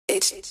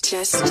It's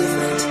just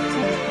different.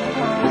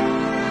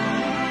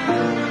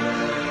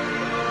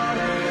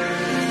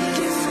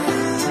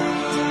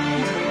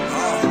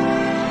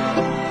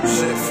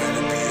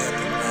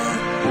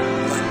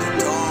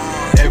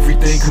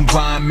 Everything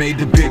combined made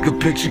the bigger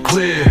picture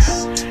clear.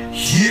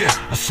 Yeah,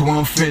 I swear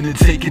I'm finna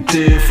take it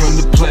there. From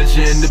the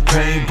pleasure and the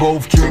pain,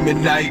 both dream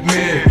and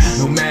nightmare.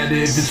 No matter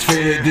if it's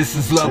fair, this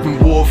is love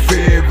and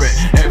warfare.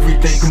 And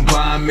everything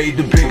combined made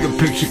the bigger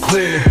picture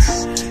clear.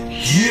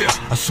 Yeah,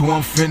 I swear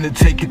I'm finna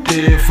take it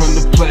there. From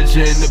the pleasure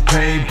and the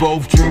pain,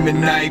 both dream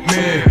and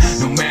nightmare.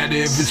 No matter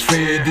if it's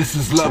fair, this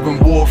is love and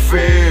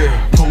warfare.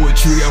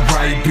 Poetry I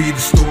write be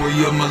the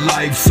story of my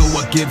life, so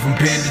I give them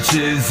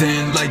bandages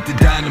and like the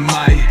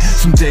dynamite.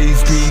 Some days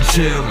be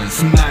chillin',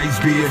 some nights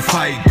be a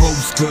fight.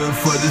 Both's good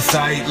for the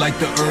sight, like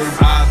the herb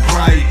I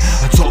bright.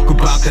 I talk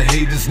about the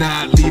haters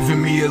not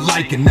leaving me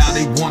alike, and now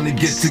they wanna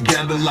get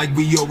together like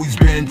we always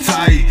been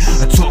tight.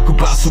 I talk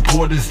about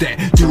supporters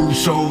that do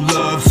show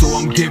love, so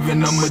I'm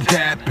giving them a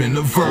dap and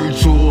a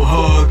virtual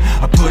hug.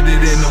 I put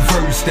it in a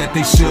verse that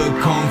they should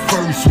come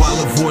first, while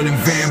avoiding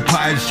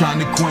vampires trying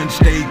to quench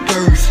their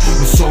thirst.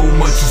 With so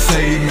much to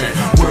say, man,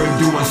 where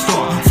do I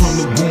start? From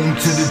the womb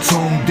to the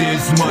tomb,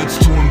 there's much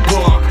to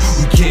embark.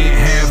 We can't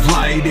have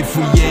light if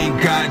we ain't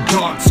got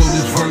dark, so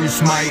this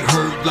verse might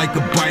hurt like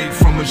a bite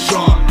from a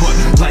shark.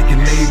 But like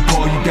an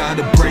 8-ball, you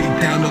gotta break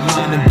down the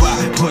line, and by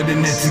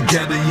putting it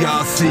together,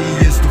 y'all see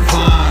it's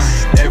divine.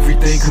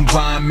 Everything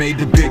combined made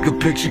the bigger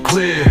picture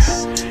clear.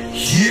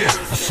 Yeah,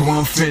 I swear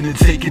I'm finna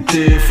take it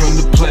there. From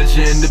the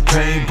pleasure and the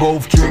pain,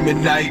 both dream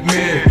and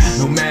nightmare.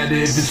 No matter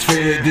if it's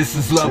fair, this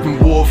is love and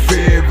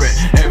warfare.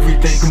 And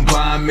everything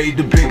combined made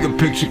the bigger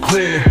picture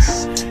clear.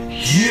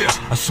 Yeah,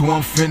 I swear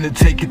I'm finna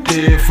take it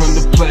there. From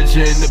the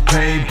pleasure and the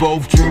pain,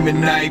 both dream and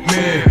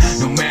nightmare.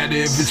 No matter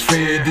if it's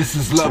fair, this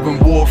is love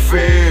and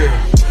warfare.